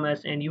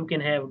asynchronous, and you can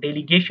have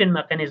delegation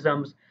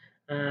mechanisms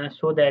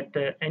so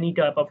that any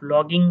type of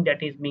logging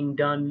that is being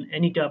done,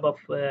 any type of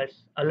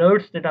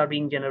alerts that are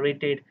being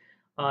generated,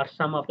 or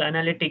some of the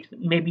analytics,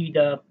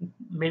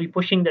 maybe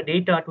pushing the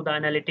data to the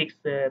analytics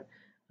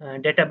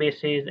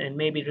databases, and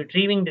maybe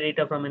retrieving the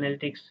data from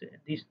analytics.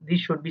 These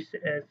should be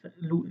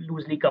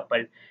loosely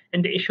coupled,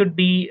 and they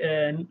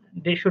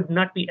should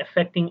not be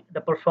affecting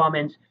the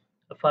performance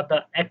for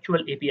the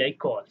actual API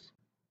calls.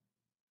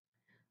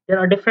 There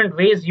are different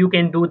ways you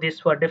can do this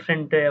for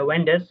different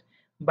vendors,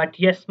 but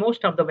yes,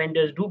 most of the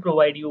vendors do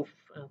provide you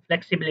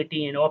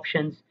flexibility and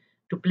options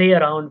to play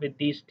around with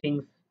these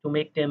things to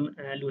make them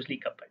loosely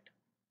coupled.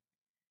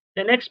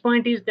 The next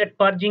point is that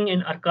purging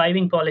and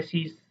archiving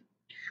policies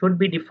should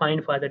be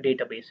defined for the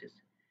databases.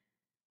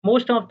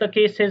 Most of the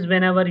cases,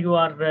 whenever you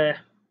are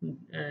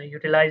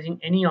utilizing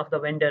any of the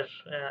vendor,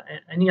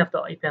 any of the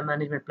API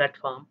management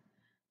platform,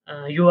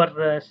 you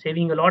are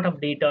saving a lot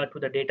of data to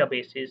the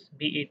databases,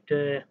 be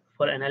it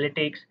for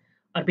analytics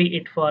or be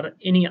it for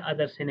any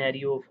other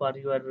scenario for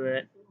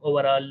your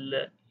overall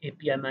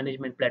API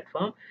management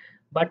platform.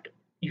 But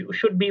you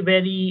should be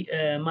very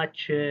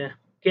much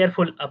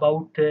careful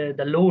about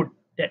the load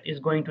that is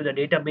going to the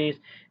database,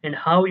 and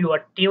how you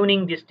are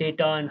tuning this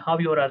data, and how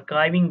you are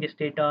archiving this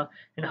data,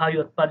 and how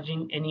you are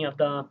purging any of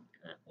the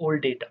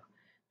old data.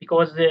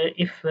 Because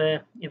if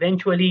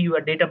eventually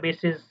your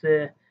databases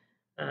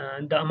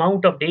the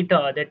amount of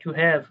data that you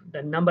have,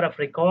 the number of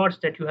records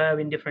that you have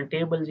in different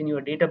tables in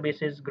your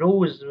databases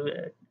grows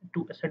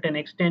to a certain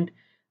extent,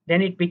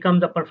 then it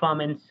becomes a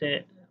performance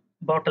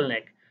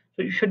bottleneck.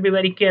 So you should be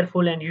very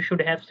careful, and you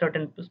should have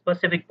certain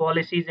specific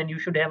policies, and you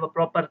should have a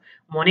proper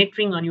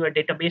monitoring on your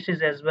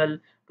databases as well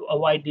to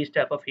avoid these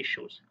type of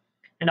issues.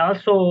 And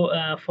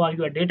also for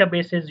your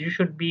databases, you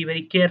should be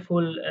very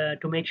careful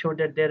to make sure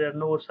that there are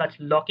no such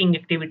locking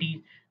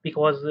activities,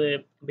 because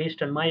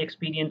based on my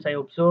experience, I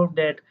observed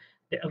that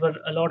there were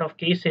a lot of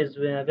cases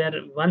where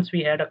once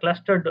we had a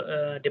clustered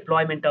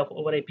deployment of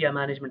our API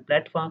management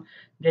platform,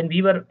 then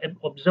we were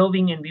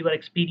observing and we were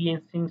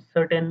experiencing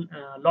certain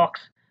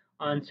locks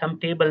on some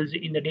tables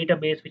in the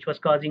database, which was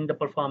causing the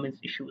performance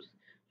issues.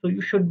 So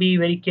you should be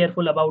very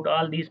careful about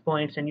all these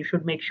points, and you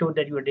should make sure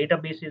that your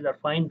databases are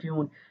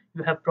fine-tuned.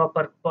 You have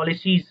proper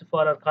policies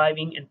for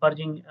archiving and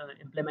purging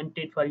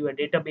implemented for your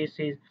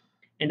databases,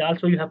 and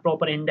also you have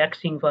proper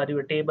indexing for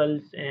your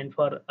tables and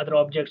for other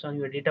objects on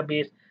your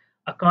database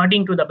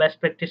according to the best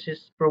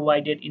practices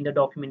provided in the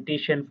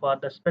documentation for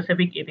the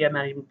specific API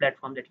management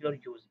platform that you are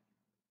using.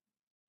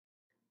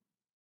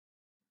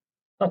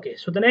 Okay,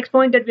 so the next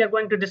point that we are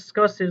going to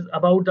discuss is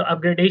about the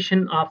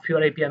upgradation of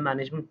your API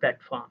management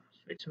platform.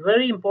 So it's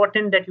very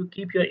important that you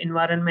keep your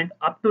environment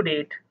up to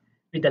date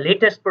with the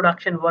latest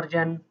production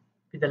version,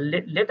 with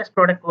the latest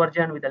product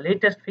version, with the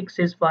latest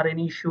fixes for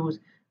any issues,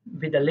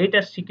 with the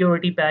latest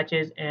security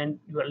patches, and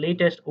your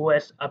latest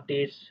OS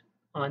updates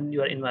on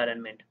your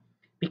environment.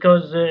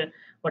 Because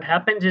what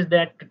happens is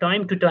that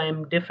time to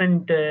time,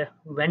 different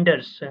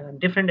vendors,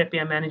 different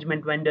API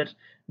management vendors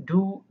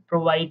do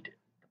provide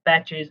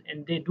patches,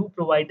 and they do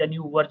provide the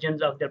new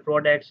versions of their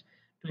products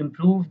to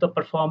improve the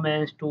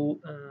performance, to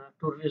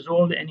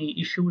resolve any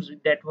issues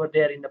that were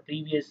there in the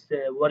previous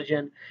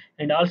version.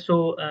 And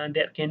also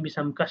there can be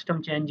some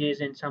custom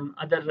changes and some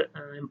other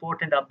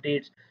important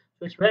updates.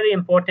 So it's very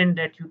important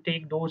that you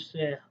take those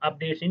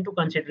updates into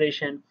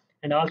consideration,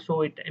 and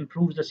also it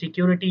improves the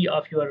security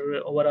of your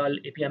overall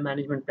API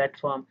management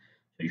platform.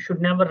 So you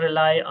should never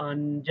rely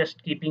on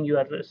just keeping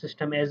your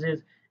system as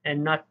is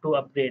and not to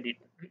upgrade it.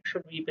 You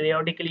should be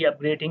periodically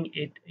upgrading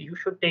it. You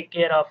should take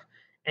care of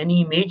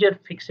any major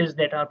fixes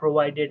that are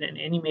provided and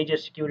any major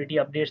security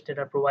updates that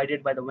are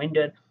provided by the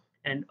vendor,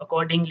 and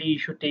accordingly you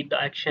should take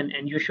the action,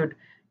 and you should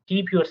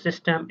keep your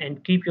system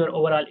and keep your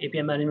overall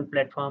API management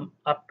platform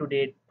up to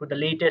date to the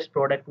latest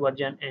product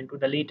version and to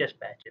the latest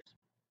patches.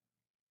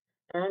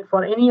 And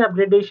for any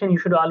upgradation, you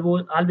should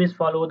always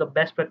follow the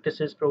best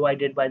practices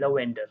provided by the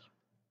vendor.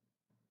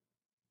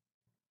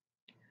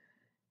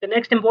 The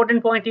next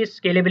important point is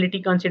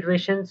scalability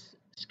considerations.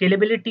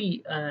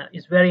 Scalability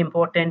is very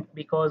important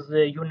because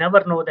you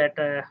never know that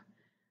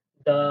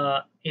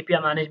the API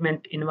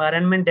management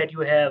environment that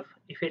you have,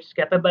 if it's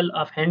capable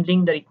of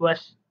handling the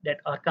requests that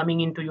are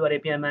coming into your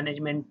API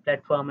management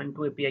platform and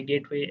to API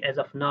gateway as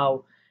of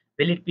now,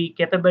 will it be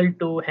capable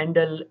to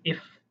handle if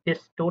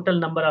this total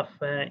number of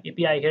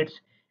API hits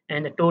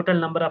and the total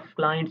number of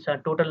clients or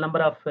total number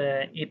of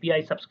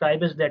API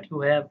subscribers that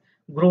you have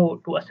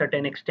grow to a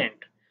certain extent.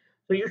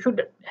 So you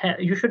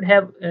should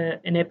have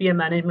an API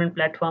management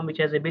platform which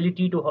has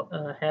ability to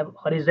have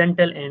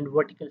horizontal and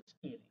vertical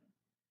scale.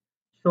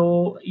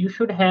 So you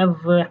should have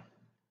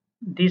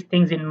these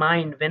things in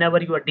mind whenever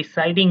you are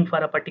deciding for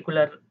a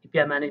particular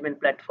API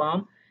management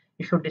platform.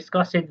 You should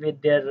discuss it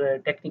with their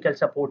technical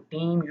support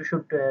team. You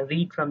should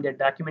read from their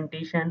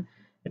documentation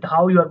at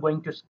how you are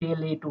going to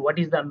scale it, what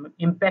is the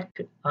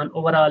impact on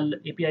overall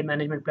API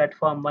management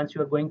platform once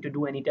you are going to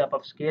do any type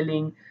of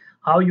scaling,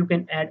 how you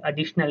can add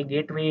additional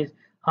gateways,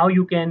 how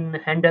you can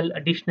handle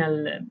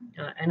additional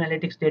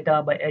analytics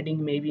data by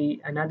adding maybe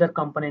another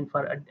component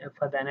for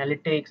the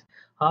analytics,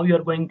 how you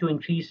are going to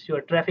increase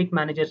your traffic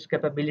manager's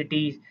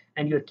capabilities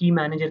and your key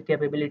manager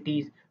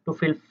capabilities to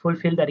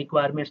fulfill the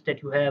requirements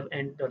that you have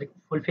and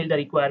fulfill the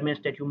requirements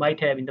that you might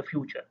have in the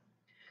future.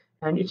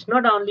 And it's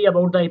not only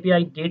about the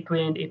API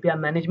gateway and API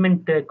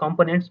management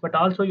components, but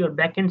also your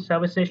backend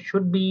services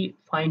should be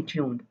fine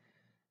tuned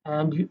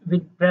and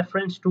with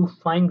preference to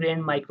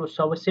fine-grained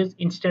microservices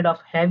instead of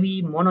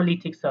heavy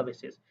monolithic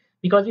services.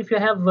 Because if you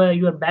have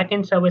your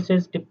backend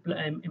services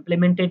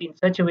implemented in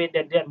such a way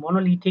that they are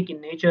monolithic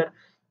in nature,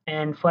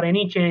 and for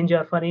any change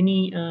or for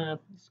any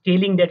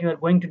scaling that you are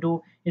going to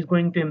do is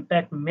going to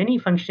impact many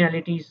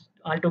functionalities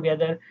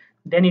altogether,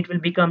 then it will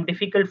become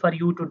difficult for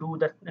you to do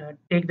the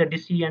take the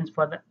decisions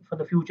for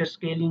the future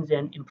scalings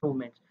and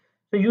improvements.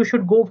 So you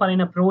should go for an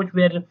approach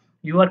where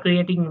you are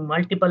creating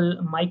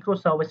multiple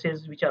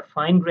microservices which are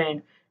fine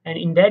grained, and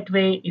in that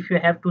way if you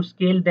have to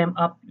scale them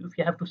up, if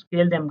you have to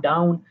scale them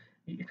down,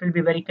 it will be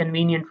very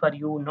convenient for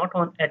you not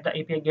on at the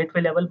API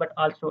gateway level but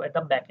also at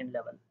the backend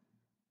level.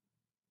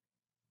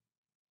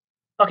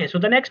 Okay, so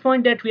the next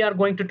point that we are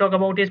going to talk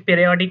about is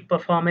periodic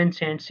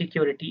performance and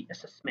security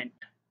assessment.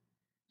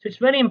 So it's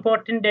very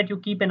important that you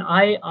keep an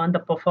eye on the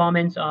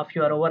performance of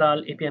your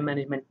overall API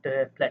management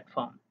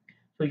platform.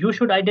 So you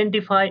should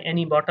identify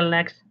any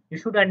bottlenecks. You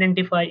should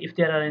identify if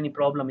there are any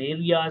problem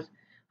areas.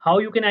 How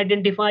you can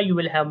identify, you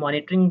will have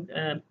monitoring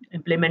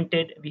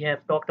implemented. We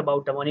have talked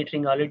about the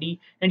monitoring already,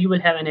 and you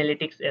will have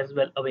analytics as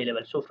well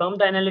available. So from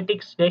the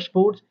analytics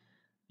dashboards,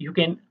 you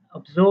can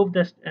observe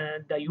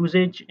the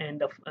usage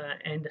and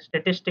the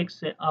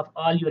statistics of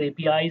all your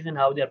APIs and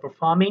how they are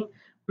performing.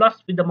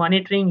 Plus, with the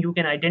monitoring, you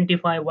can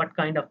identify what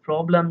kind of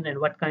problems and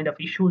what kind of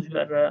issues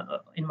your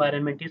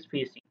environment is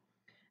facing.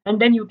 And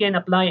then you can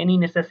apply any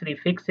necessary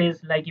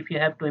fixes, like if you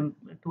have to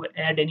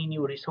add any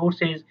new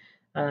resources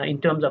in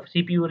terms of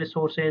CPU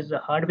resources,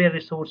 hardware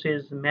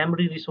resources,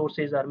 memory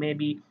resources, or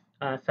maybe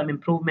some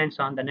improvements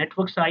on the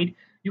network side.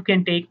 You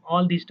can take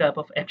all these type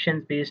of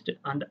actions based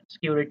on the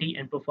security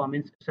and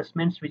performance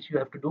assessments which you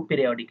have to do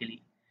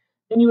periodically.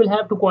 Then you will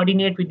have to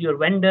coordinate with your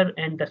vendor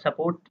and the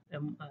support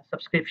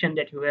subscription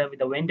that you have with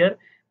the vendor,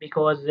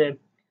 because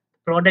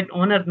product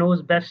owner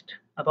knows best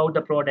about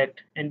the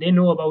product and they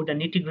know about the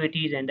nitty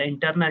gritties and the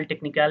internal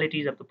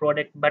technicalities of the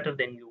product better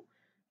than you.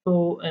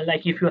 So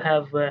like if you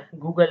have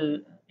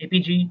Google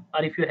APG,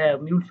 or if you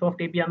have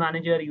MuleSoft API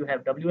manager, you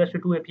have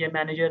WSO2 API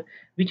manager,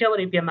 whichever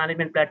API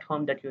management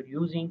platform that you're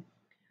using,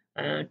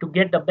 to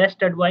get the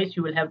best advice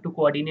you will have to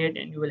coordinate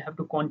and you will have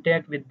to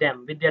contact with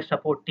them, with their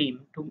support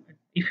team, to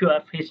if you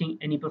are facing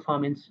any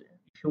performance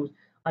issues,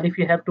 or if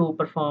you have to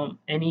perform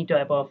any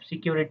type of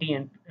security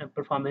and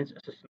performance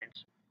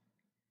assessments.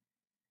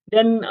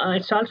 Then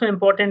it's also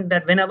important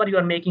that whenever you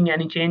are making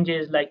any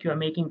changes, like you are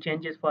making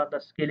changes for the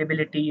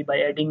scalability by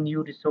adding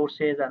new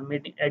resources or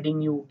adding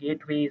new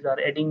gateways or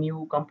adding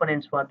new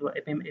components for the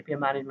API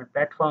management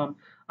platform,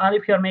 or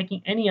if you are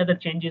making any other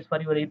changes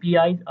for your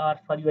APIs or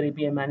for your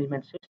API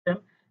management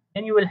system,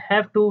 then you will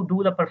have to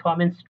do the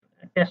performance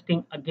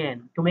testing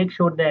again to make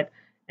sure that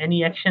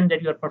any action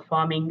that you are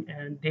performing,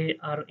 they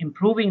are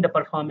improving the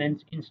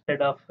performance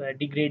instead of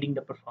degrading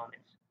the performance.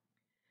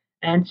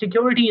 And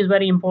security is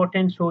very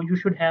important, so you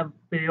should have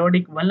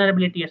periodic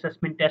vulnerability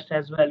assessment tests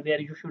as well, where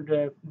you should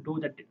do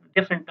the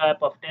different type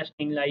of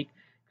testing like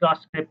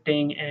cross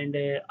scripting and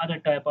other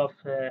type of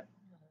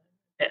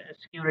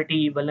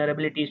security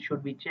vulnerabilities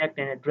should be checked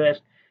and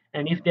addressed.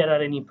 And if there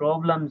are any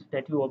problems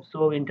that you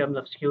observe in terms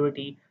of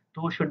security,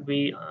 those should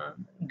be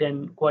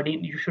then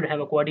you should have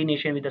a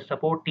coordination with the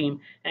support team,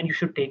 and you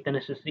should take the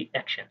necessary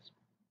actions.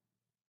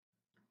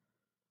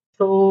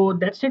 So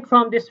that's it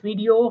from this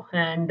video.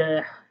 And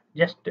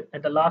just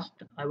at the last,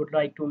 I would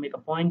like to make a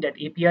point that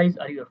APIs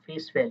are your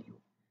face value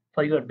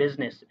for your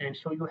business, and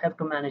so you have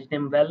to manage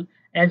them well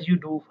as you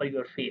do for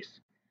your face.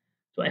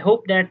 So I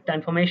hope that the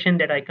information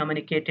that I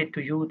communicated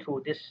to you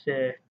through this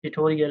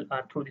tutorial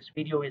or through this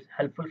video is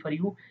helpful for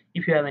you.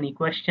 If you have any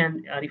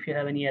question or if you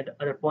have any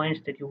other points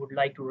that you would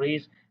like to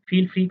raise,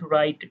 feel free to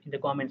write in the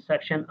comment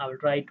section. I will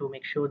try to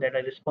make sure that I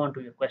respond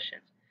to your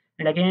questions.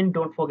 And again,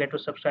 don't forget to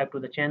subscribe to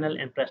the channel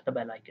and press the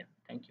bell icon.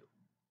 Thank you.